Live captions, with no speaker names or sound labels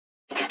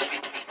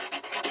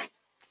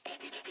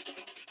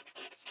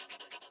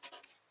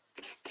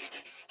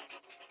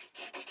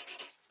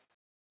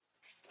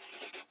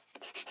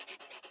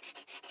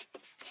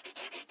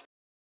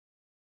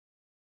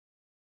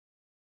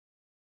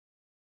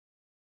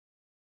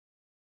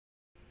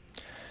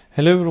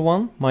Hello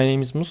everyone, my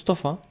name is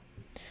Mustafa.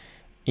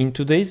 In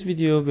today's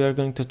video we are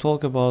going to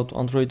talk about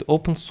Android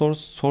open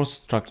source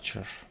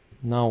structure.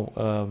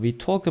 Now we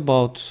talked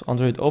about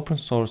Android open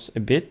source a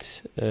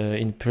bit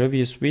in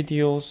previous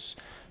videos.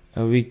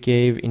 We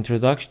gave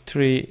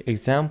introductory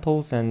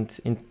examples and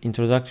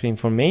introductory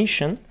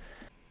information,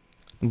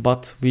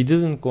 but we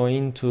didn't go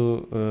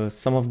into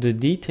some of the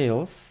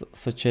details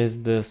such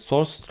as the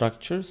source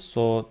structure.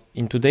 So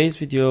in today's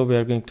video we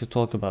are going to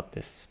talk about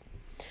this.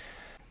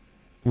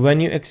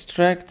 When you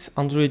extract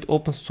Android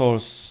open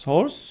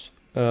source,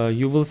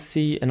 you will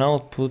see an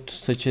output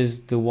such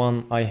as the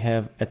one I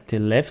have at the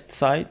left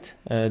side.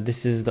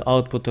 This is the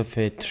output of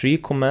a tree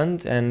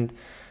command, and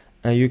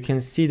you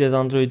can see that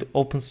Android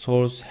open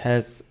source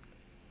has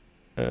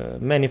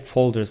many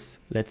folders,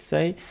 let's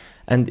say,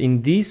 and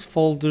in these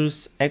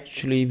folders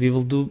actually we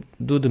will do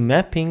the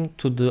mapping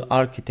to the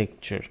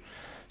architecture.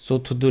 So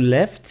to the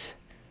left,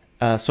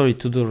 to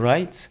the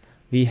right,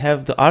 we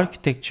have the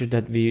architecture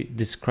that we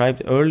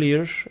described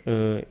earlier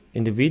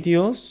in the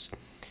videos,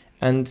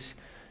 and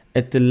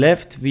at the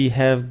left we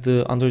have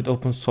the Android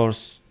open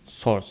source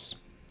source.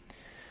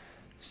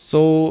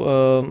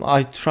 So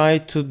I try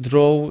to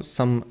draw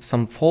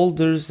some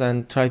folders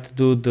and try to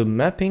do the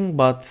mapping,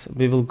 but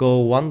we will go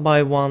one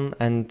by one,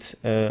 and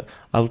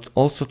I will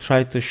also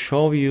try to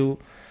show you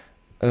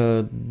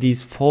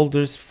these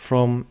folders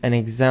from an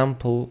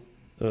example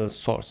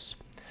source.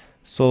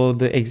 So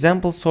the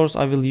example source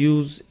I will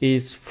use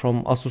is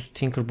from Asus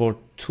Tinkerboard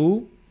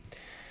 2.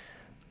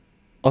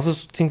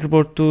 Asus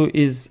Tinkerboard 2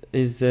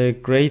 is a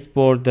great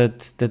board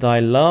that I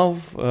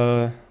love,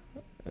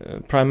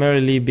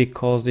 primarily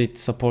because it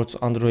supports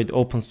Android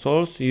open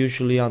source.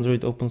 Usually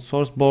Android open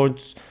source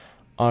boards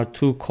are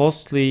too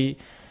costly,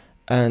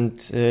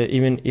 and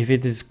even if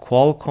it is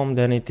Qualcomm,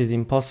 then it is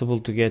impossible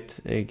to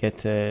get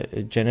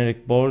a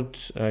generic board,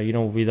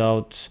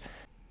 without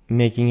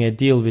making a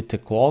deal with the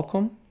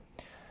Qualcomm.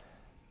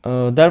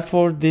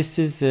 Therefore, this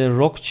is a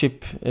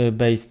Rockchip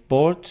based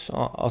board,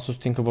 Asus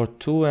Tinkerboard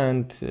 2,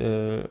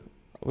 and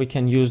we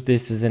can use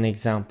this as an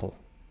example.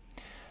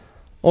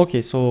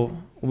 Okay, so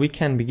we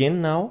can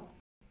begin now.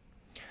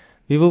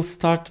 We will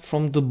start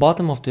from the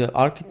bottom of the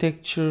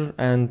architecture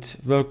and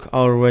work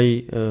our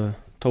way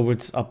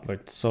towards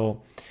upward.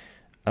 So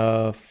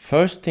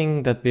first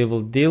thing that we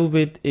will deal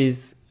with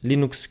is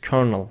Linux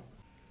kernel.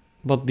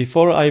 But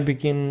before I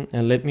begin,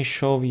 let me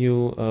show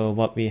you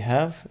what we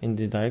have in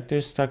the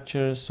directory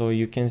structure. So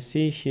you can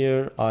see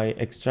here I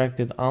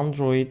extracted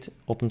Android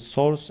open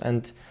source,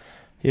 and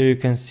here you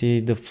can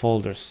see the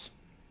folders.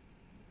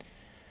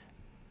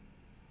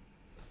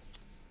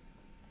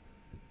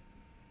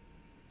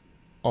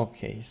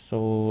 Okay,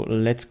 so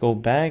let's go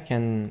back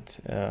and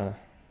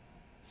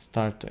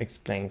start to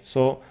explain.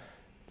 So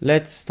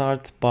let's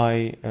start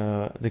by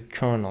the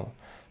kernel.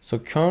 So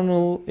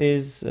kernel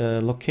is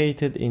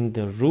located in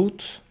the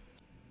root.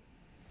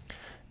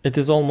 It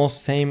is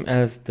almost same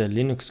as the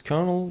Linux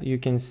kernel. You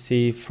can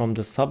see from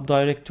the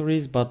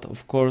subdirectories, but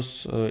of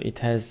course it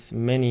has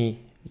many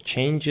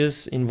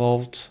changes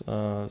involved,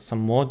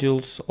 some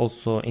modules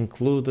also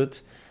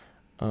included.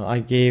 I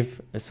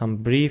gave some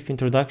brief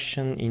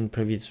introduction in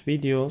previous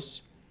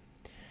videos.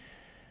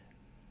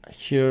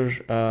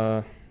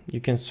 Here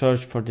you can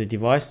search for the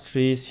device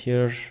trees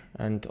here,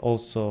 and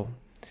also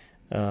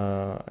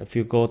if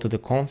you go to the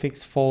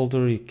configs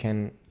folder, you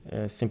can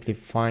simply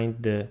find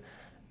the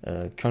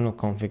kernel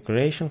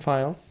configuration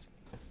files.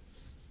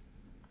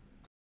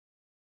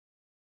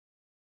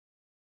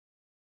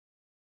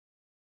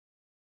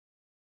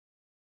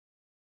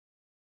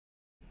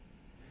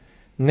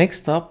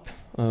 Next up,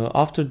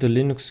 after the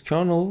Linux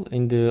kernel,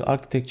 in the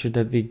architecture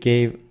that we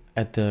gave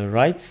at the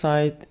right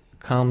side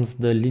comes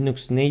the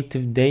Linux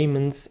native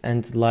daemons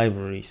and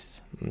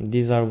libraries.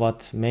 These are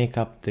what make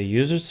up the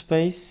user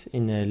space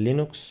in a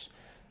Linux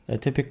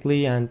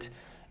typically, and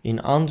in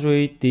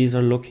Android these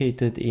are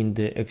located in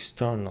the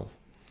external.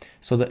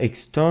 So the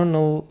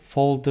external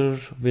folder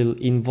will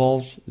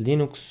involve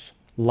Linux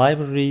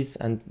libraries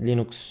and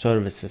Linux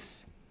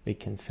services, we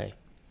can say.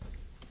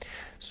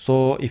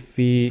 So if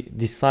we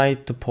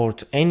decide to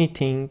port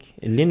anything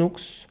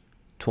Linux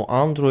to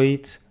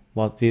Android,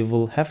 what we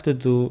will have to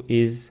do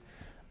is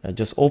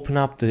just open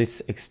up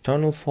this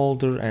external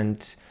folder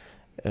and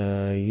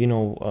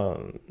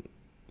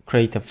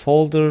create a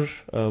folder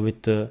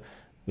with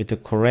the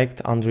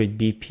correct Android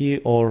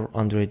BP or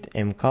Android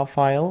MK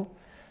file.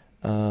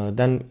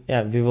 Then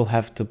we will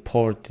have to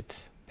port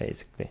it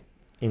basically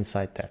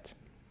inside that.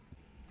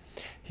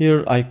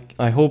 Here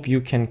I hope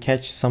you can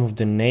catch some of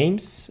the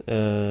names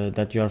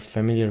that you are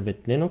familiar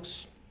with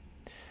Linux.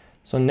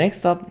 So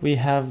next up we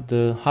have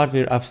the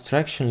hardware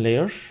abstraction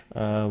layer,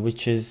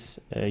 which is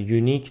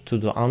unique to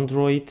the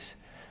Android.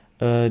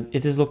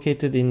 It is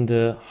located in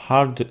the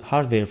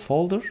hardware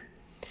folder.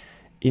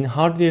 In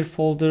hardware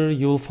folder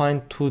you will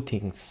find two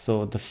things.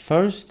 So the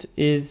first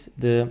is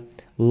the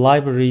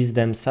libraries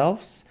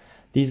themselves.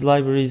 These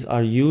libraries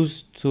are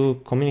used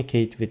to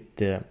communicate with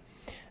the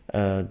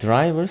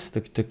drivers,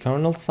 the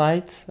kernel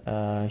side.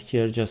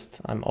 Here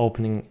just I'm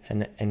opening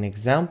an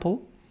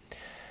example.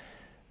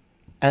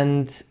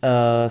 And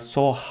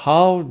so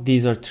how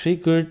these are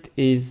triggered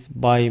is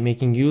by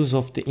making use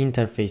of the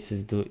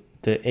interfaces,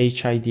 the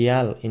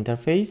HIDL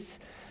interface,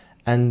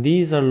 and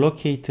these are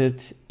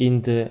located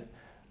in the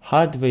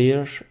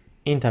hardware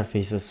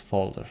interfaces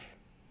folder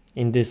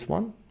in this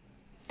one.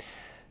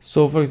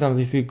 So for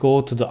example, if we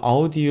go to the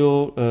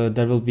audio,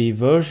 there will be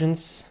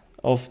versions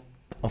of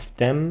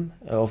them,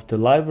 of the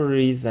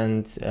libraries,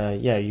 and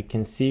yeah, you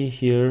can see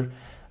here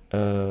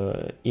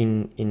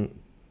in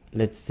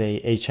let's say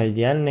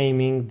HIDL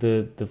naming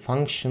the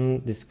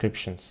function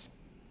descriptions.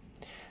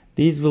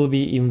 These will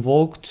be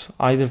invoked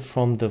either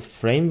from the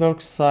framework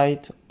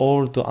side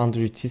or the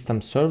Android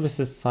system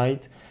services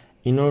side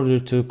in order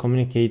to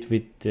communicate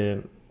with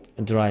the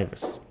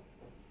drivers.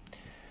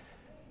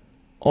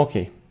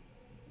 Okay,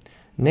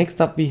 next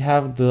up we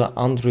have the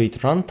Android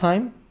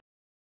runtime.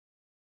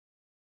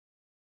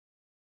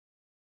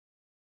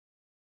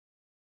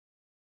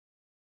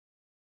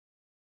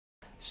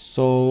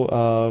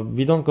 So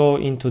we don't go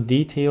into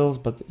details,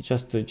 but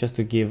just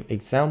to give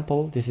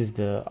example, this is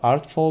the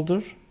art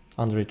folder,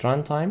 Android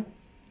runtime,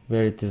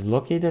 where it is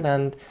located,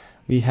 and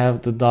we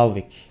have the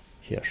Dalvik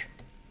here.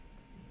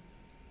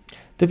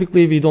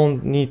 Typically, we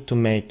don't need to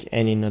make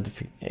any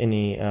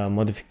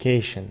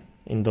modification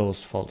in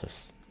those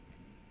folders.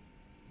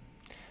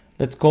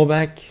 Let's go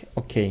back.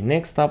 Okay,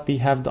 next up we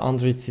have the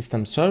Android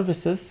system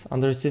services.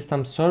 Android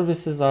system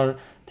services are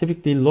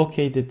typically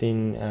located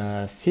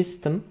in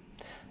system.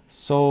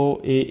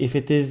 So if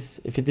it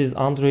is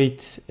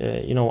Android,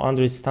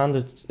 Android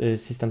standard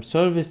system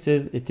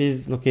services, it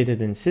is located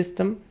in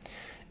system.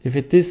 If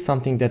it is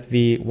something that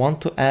we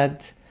want to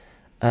add,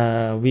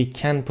 we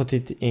can put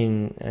it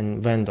in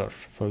vendor,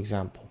 for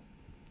example.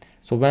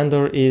 So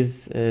vendor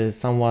is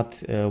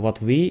somewhat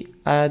what we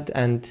add,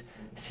 and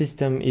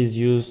system is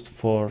used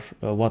for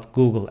what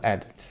Google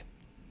added.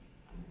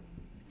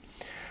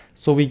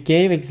 So we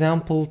gave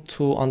example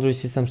to Android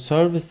system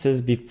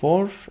services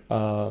before.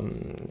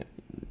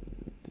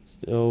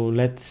 So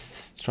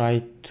let's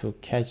try to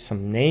catch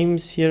some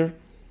names here.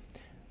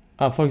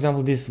 For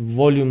example, this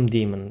volume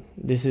daemon.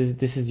 This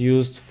is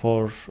used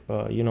for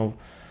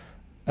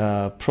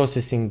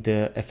processing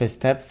the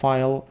fstab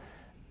file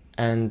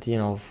and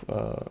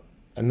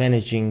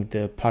managing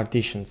the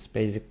partitions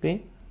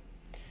basically.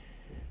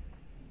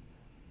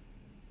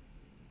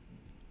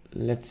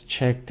 Let's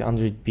check the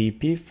Android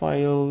BP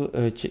file.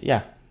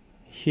 Yeah,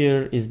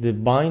 here is the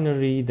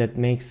binary that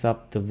makes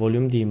up the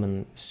volume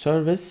daemon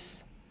service.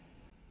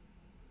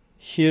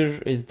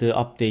 Here is the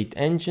update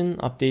engine.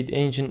 Update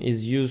engine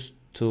is used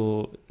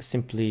to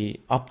simply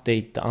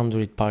update the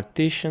Android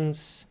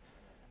partitions.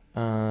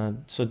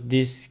 So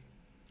this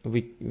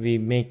we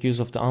make use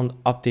of the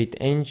update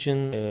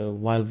engine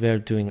while we're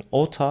doing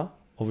OTA,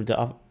 over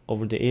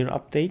the air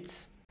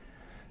updates.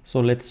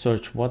 So let's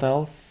search what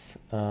else.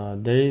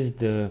 There is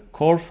the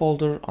core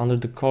folder. Under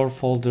the core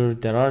folder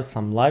there are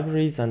some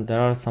libraries and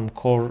there are some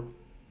core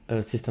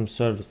system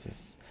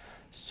services.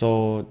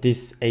 So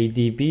this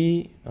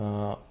ADB,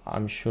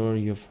 I'm sure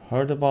you've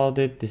heard about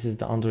it. This is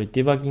the Android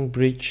debugging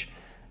bridge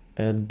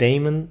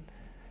daemon.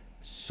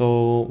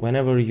 So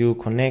whenever you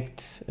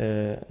connect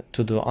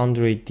to the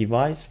Android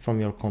device from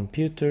your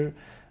computer,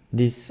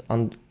 this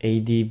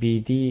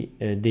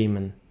ADBD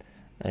daemon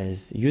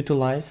is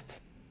utilized.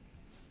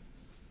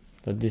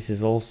 So this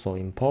is also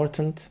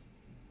important.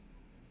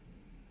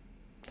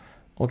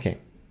 Okay.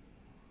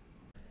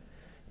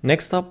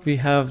 Next up we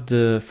have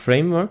the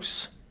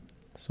frameworks.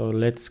 So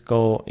let's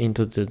go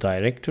into the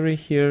directory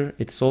here.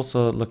 It's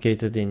also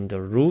located in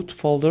the root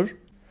folder.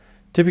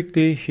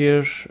 Typically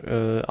here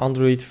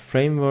Android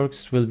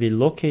frameworks will be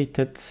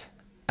located,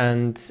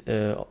 and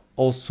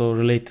also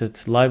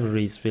related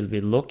libraries will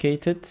be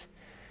located.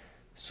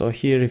 So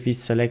here if we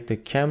select the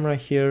camera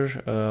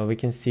here, we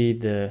can see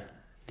the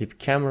lib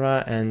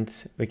camera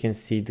and we can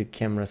see the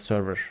camera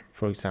server,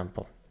 for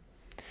example.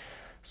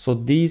 So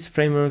these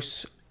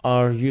frameworks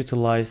are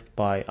utilized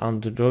by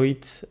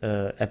Android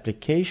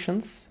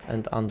applications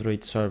and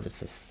Android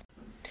services.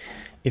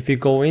 If we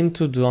go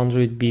into the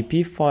Android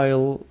BP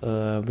file,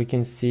 we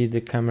can see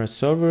the camera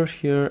server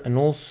here and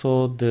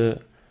also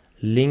the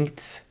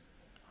linked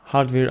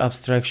hardware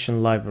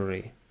abstraction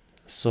library.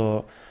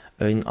 So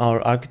in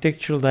our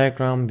architectural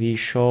diagram, we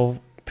show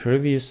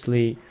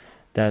previously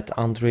that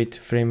Android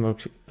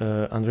frameworks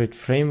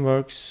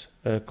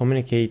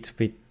communicate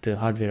with the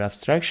hardware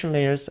abstraction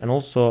layers, and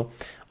also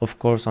of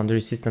course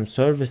Android system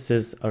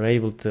services are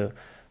able to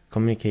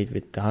communicate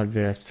with the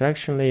hardware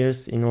abstraction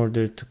layers in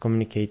order to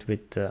communicate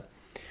with the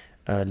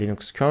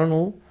Linux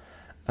kernel.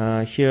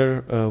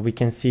 Here we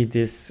can see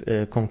this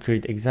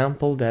concrete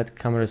example that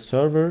camera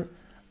server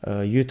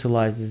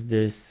utilizes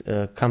this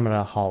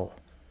camera HAL,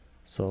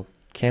 so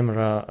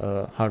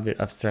camera hardware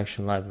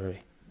abstraction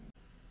library.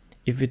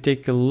 If we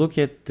take a look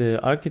at the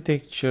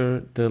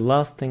architecture, the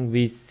last thing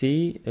we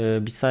see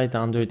beside the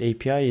Android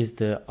API is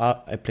the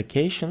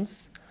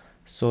applications.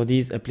 So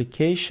these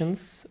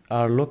applications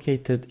are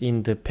located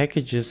in the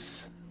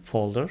packages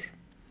folder.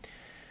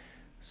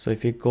 So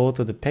if you go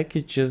to the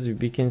packages,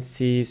 we can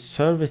see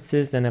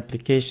services and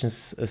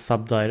applications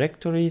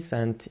subdirectories,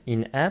 and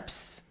in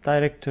apps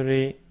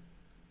directory,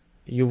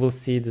 you will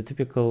see the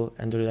typical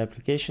Android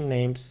application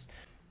names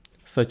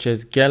such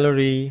as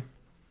gallery,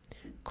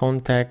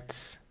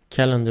 contacts,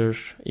 calendar,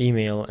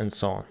 email, and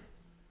so on.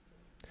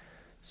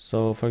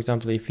 So for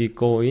example, if you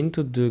go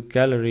into the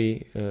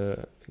gallery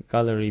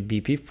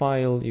BP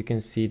file, you can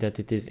see that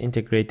it is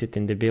integrated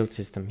in the build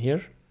system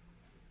here.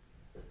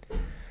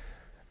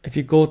 If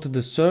you go to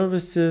the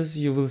services,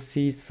 you will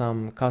see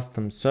some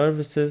custom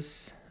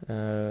services.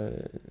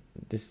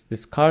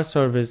 This car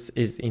service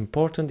is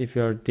important if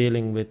you are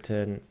dealing with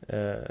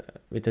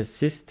a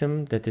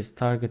system that is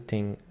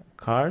targeting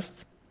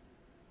cars.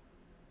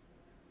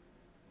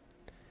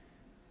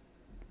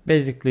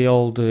 Basically,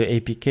 all the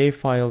APK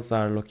files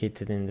are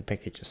located in the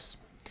packages.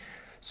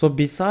 So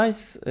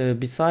besides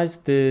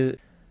the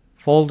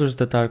folders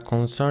that are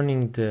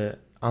concerning the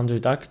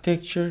Android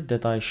architecture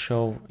that I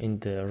show in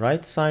the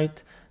right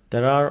side,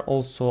 there are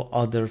also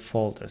other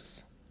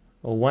folders.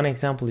 One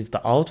example is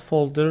the out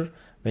folder.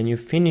 When you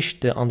finish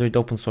the Android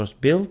open source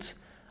build,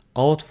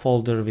 out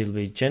folder will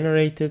be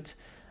generated,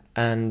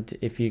 and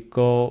if you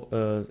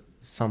go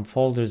some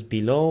folders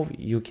below,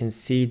 you can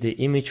see the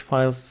image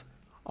files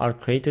are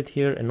created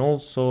here, and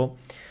also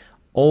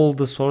all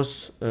the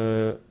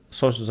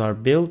sources are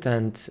built,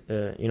 and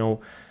you know,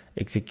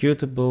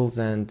 executables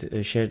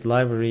and shared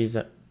libraries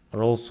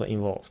are also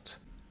involved.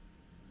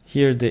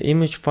 Here the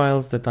image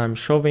files that I'm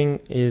showing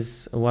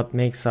is what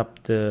makes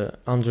up the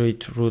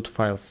Android root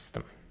file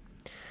system.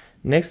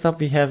 Next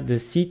up we have the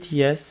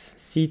CTS.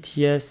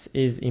 CTS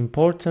is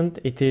important.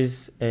 It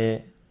is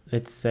a,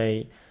 let's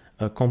say,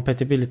 a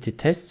compatibility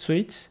test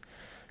suite,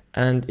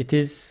 and it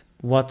is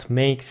what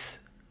makes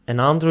an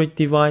Android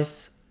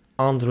device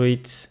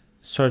Android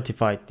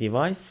certified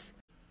device.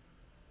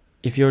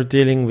 If you're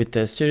dealing with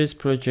a serious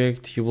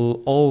project, you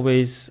will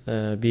always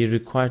be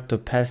required to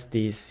pass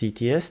these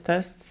CTS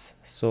tests.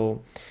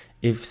 So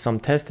if some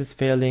test is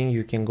failing,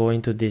 you can go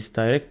into this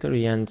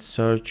directory and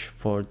search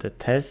for the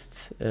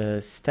test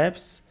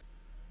steps.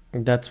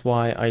 That's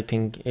why I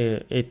think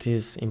it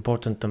is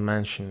important to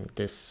mention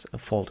this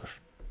folder.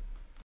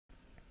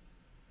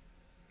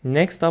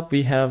 Next up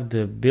we have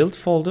the build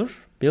folder.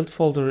 Build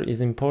folder is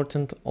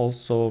important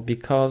also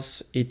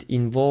because it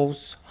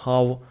involves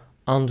how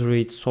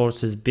Android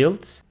source is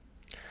built.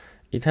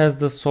 It has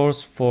the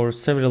source for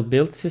several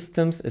build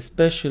systems,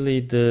 especially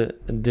the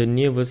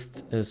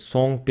newest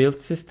Song build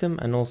system,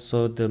 and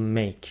also the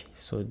make,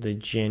 so the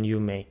GNU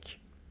make.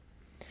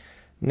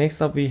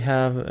 Next up we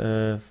have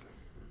the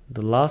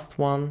last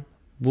one,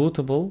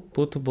 bootable.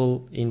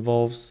 Bootable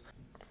involves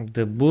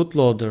the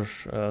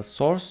bootloader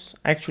source.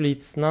 Actually,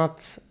 it's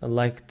not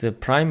like the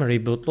primary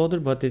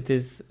bootloader, but it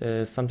is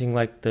something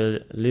like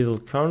the little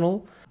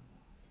kernel.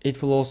 It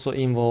will also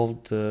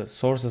involve the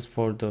sources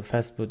for the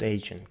fastboot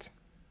agent.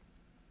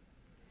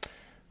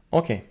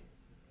 Okay,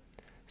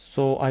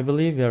 so I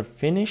believe we are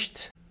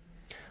finished.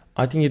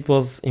 I think it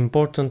was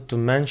important to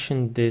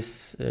mention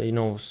this, you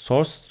know,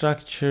 source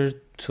structure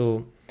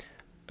to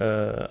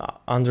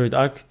Android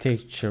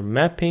architecture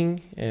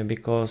mapping,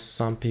 because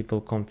some people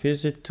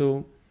confuse it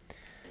too.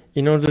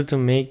 In order to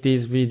make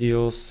these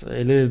videos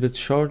a little bit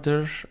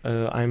shorter,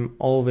 I'm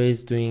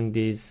always doing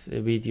these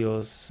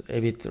videos a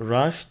bit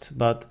rushed,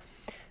 but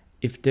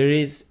if there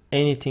is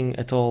anything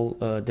at all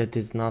that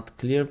is not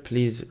clear,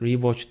 please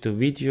rewatch the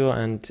video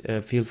and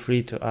feel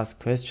free to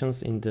ask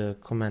questions in the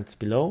comments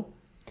below.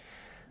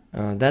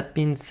 That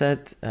being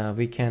said,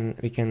 we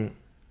can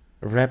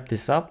wrap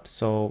this up.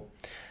 So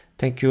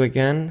thank you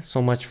again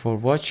so much for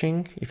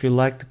watching. If you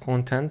like the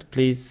content,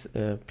 please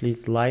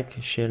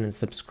like, share and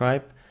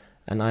subscribe,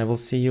 and I will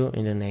see you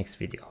in the next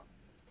video.